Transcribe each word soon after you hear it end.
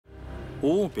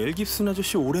오, 멜 깁슨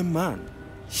아저씨 오랜만.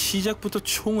 시작부터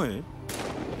총을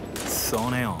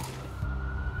쏘네요.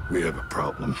 We have a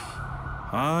problem.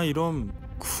 아, 이럼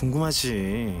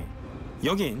궁금하지.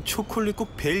 여긴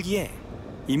초콜릿국 벨기에.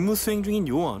 임무 수행 중인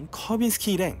요원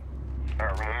커빈스키 일행.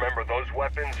 Remember, those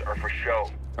weapons are for show.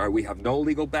 All right, we have no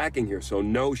legal backing here, so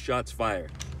no shots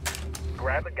fired.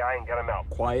 Grab the guy and get him out.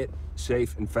 Quiet,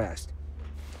 safe, and fast.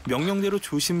 명령대로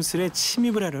조심스레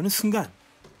침입을 하려는 순간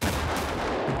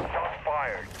Shots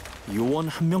fired. 요원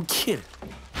한 명 킬.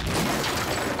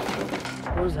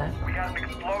 What was that? We got an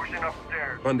explosion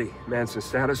upstairs. Bundy, Manson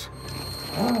status?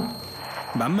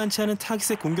 만만치 않은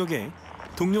타깃의 공격에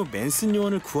동료 맨슨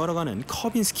요원을 구하러 가는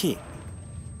커빈스키.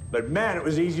 But man, it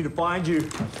was easy to find you.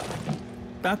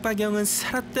 빡빡이 형은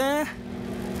살았다.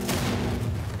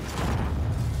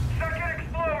 Second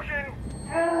explosion.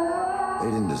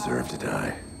 They didn't deserve to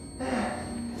die.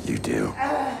 You do.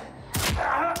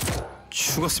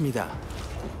 죽었습니다.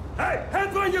 Hey,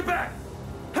 hands behind your back!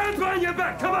 Hands behind your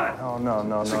back, come on! Oh, no,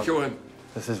 no, no. Secure him.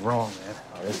 This is wrong, man.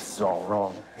 Oh, this is all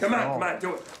wrong. Come on,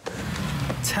 do it.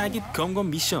 타깃 검거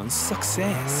미션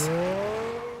석세스.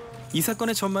 이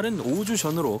사건의 전말은 5주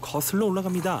전으로 거슬러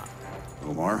올라갑니다.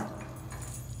 Omar,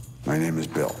 my name is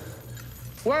Bill.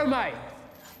 Where am I?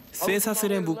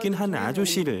 쇠사슬에 묶인 한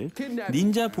아저씨를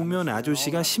닌자 복면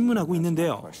아저씨가 심문하고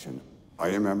있는데요. Question. Are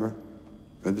you a member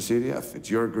of the CDF? It's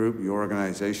your group, your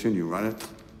organization, you run it?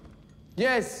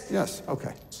 Yes. Yes,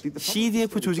 okay.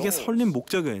 CDF 조직의 설립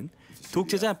목적은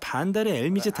독재자 반달의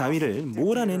엘미즈 다위를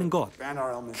몰아내는 것.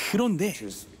 그런데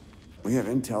We have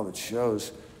intel that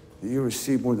shows that you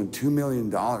received more than $2 million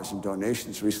in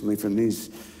donations recently from these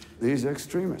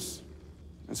extremists.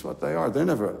 That's what they are. They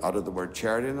never uttered the word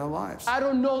charity in their lives. I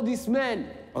don't know these men.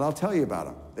 Well, I'll tell you about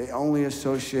them. They only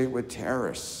associate with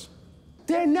terrorists.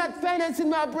 They're not financing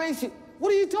my operation.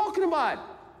 What are you talking about?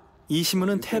 이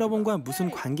신문은 테러범과 무슨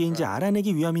관계인지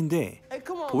알아내기 위함인데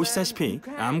보시다시피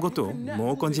아무것도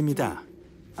못 건집니다.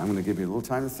 I'm going to give you a little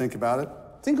time to think about it.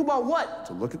 Think about what?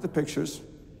 To look at the pictures,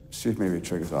 see if maybe it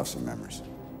triggers off some memories.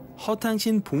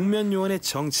 허탕신 복면 요원의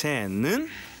정체는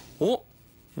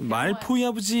말포이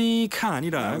아버지가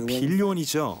아니라 빌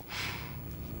요원이죠.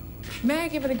 May I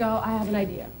give it a go? I have an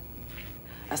idea.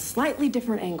 A slightly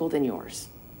different angle than yours.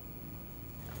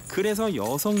 그래서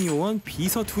여성 요원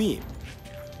비서 투입.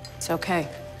 It's okay.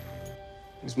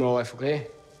 Is my wife okay?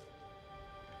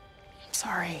 I'm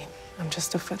sorry. I'm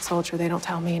just a foot soldier. They don't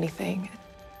tell me anything.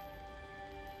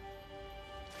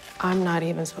 I'm not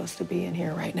even supposed to be in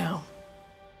here right now.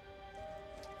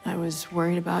 I was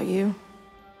worried about you.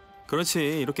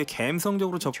 그렇지. 이렇게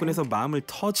감성적으로 접근해서 마음을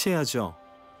터치해야죠.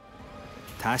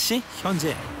 다시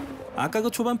현재. 아까 그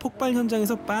초반 폭발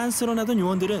현장에서 빤스러 나던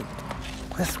요원들은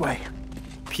This way.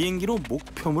 비행기로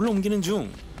목표물을 옮기는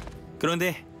중.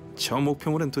 그런데 저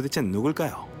목표물은 도대체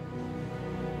누굴까요?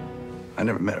 I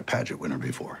never met a pageant winner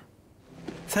before.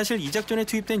 사실 이 작전에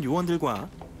투입된 요원들과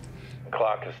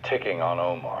Clock is ticking on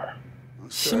Omar.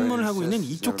 신문을 하고 있는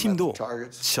이쪽 팀도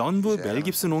전부 멜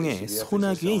깁슨 옹의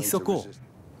소나귀에 있었고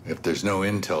If there's no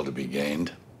intel to be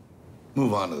gained,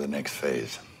 move on to the next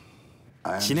phase.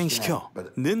 진행시켜.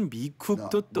 는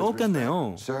미쿡도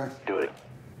똑같네요. Sir? Do it.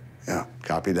 Yeah,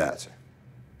 copy that, sir.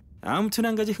 아무튼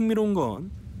한 가지 흥미로운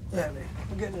건 Yeah, man.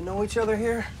 We're getting to know each other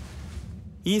here.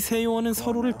 이 세 요원은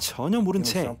서로를 전혀 모른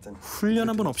채 훈련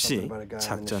한 번 없이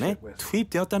작전에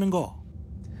투입되었다는 거.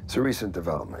 It's a recent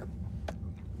development.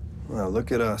 Well,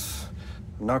 look at us.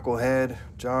 Knucklehead,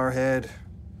 jarhead,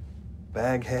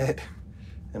 baghead,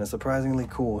 and a surprisingly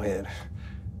cool head.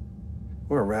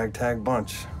 We're a ragtag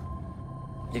bunch.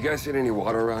 You guys seen any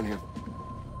water around here?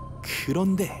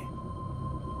 그런데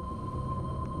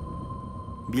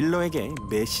밀러에게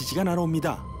메시지가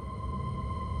날아옵니다.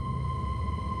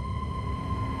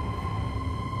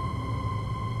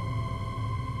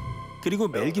 그리고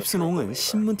멜 깁슨 옹은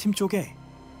신문팀 쪽에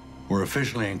We're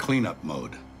officially in cleanup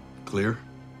mode. Clear?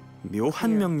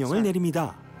 묘한 명령을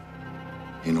내립니다.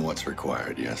 You know what's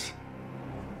required, yes?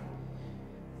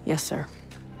 Yes, sir.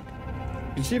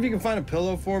 Can you see if you can find a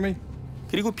pillow for me?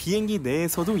 그리고 비행기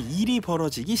내에서도 일이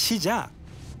벌어지기 시작.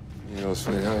 You know,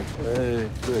 sweetheart. Hey,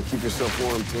 Good, keep yourself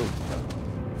warm, too.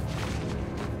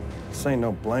 this ain't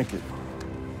no blanket.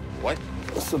 What?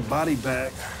 It's a body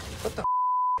bag. What the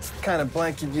It's the kind of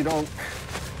blanket you don't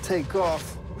take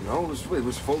off. No, it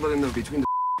was folded in between the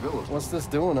pillows. What's this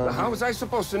doing on How was I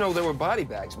supposed to know they were body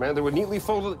bags, man? They were neatly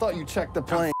folded. I thought you checked the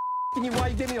plane. Why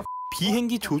you gave me a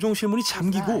비행기 조종 실문이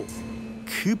잠기고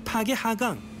급하게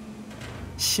하강.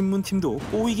 신문팀도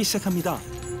꼬이기 시작합니다.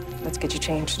 Let's get you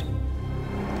changed.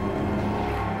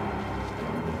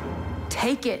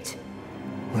 Take it.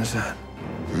 What is that?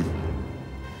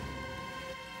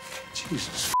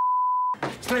 Jesus.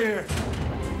 Stay here.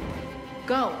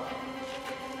 Go.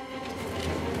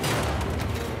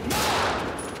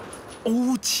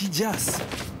 오, 지자스.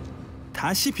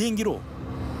 다시 비행기로.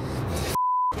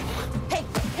 Hey,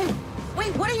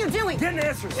 wait, what are you doing? Getting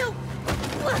answers. You...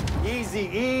 Easy,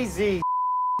 easy.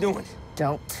 Doing.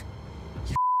 Don't.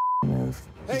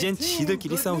 이젠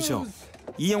지들끼리 싸우죠.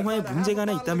 이 영화에 문제가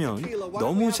하나 있다면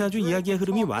너무 자주 이야기의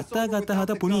흐름이 왔다 갔다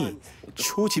하다 보니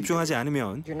초집중하지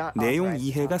않으면 내용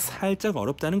이해가 살짝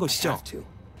어렵다는 것이죠.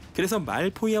 그래서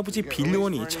말포이 아버지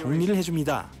빌리원이 정리를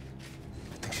해줍니다.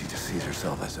 I think she just sees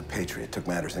herself as a patriot, took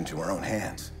matters into her own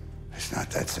hands. It's not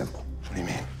that simple. What do you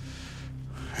mean?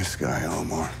 This guy,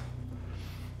 Omar,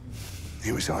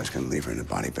 he was always going to leave her in a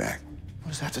body bag.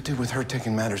 What does that have to do with her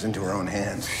taking matters into her own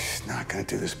hands? She's not going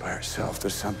to do this by herself.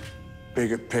 There's some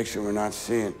bigger picture we're not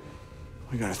seeing.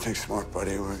 We got to think smart,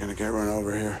 buddy. We're going to get run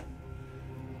over here.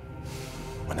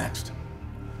 What next?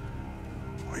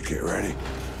 We get ready.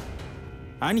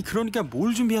 아니 그러니까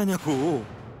뭘 준비하냐고.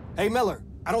 Hey, Miller,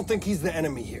 I don't think he's the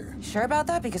enemy here. Sure about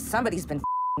that? Because somebody's been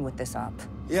with this up.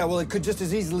 Yeah, well, it could just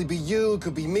as easily be you, it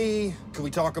could be me. Could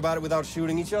we talk about it without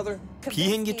shooting each other?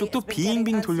 비행기 쪽도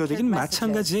빙빙 돌려대긴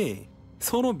마찬가지.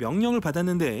 서로 명령을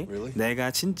받았는데 내가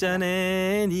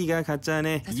진짜네, 네가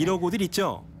가짜네 이러고들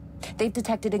있죠. They've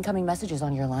detected incoming messages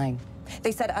on your line.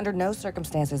 They said under no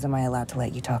circumstances am I allowed to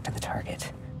let you talk to the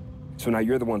target. So now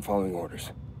you're the one following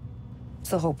orders. It's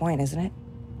the whole point, isn't it?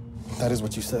 That is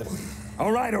what you said.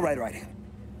 All right.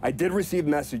 I did receive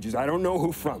messages. I don't know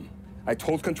who from. I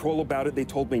told Control about it. They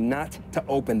told me not to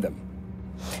open them.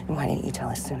 And why didn't you tell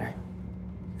us sooner?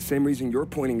 Same reason you're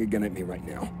pointing again at me right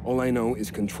now. All I know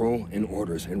is Control and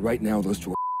orders. And right now, those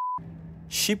two are...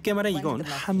 쉽게 말해 이건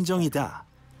함정이다.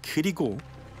 그리고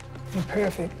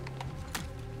Perfect.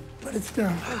 But it's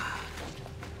done.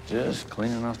 Just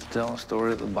clean enough to tell a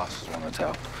story that the bosses want to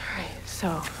tell. Right,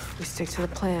 so we stick to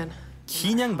the plan.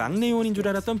 그냥 막내 요원인 줄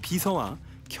알았던 비서와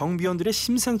경비원들의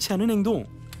심상치 않은 행동.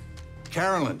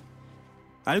 Carolyn.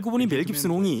 알고 보니 멜 깁슨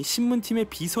옹이 신문팀의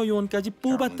비서 요원까지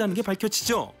뽑았다는 게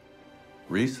밝혀지죠.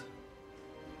 Reese?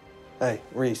 Hey,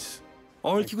 Reese.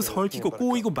 얽히고 설키고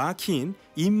꼬이고 막힌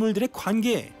인물들의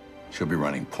관계. She'll be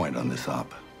running point on this op.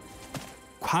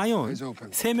 과연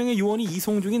세 명의 요원이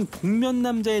이송 중인 복면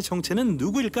남자의 정체는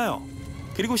누구일까요?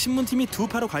 그리고 신문팀이 두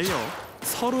파로 갈려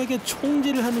서로에게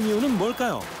총질을 하는 이유는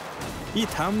뭘까요? 이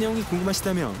다음 내용이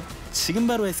궁금하시다면 지금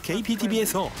바로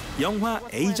SKBTV에서 영화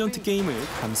에이전트 게임을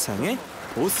감상해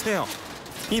보세요.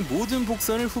 이 모든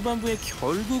복선을 후반부에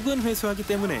결국은 회수하기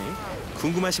때문에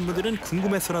궁금하신 분들은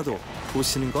궁금해서라도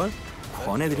보시는 걸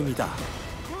권해드립니다.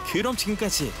 그럼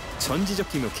지금까지 전지적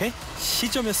김옥의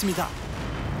시점이었습니다.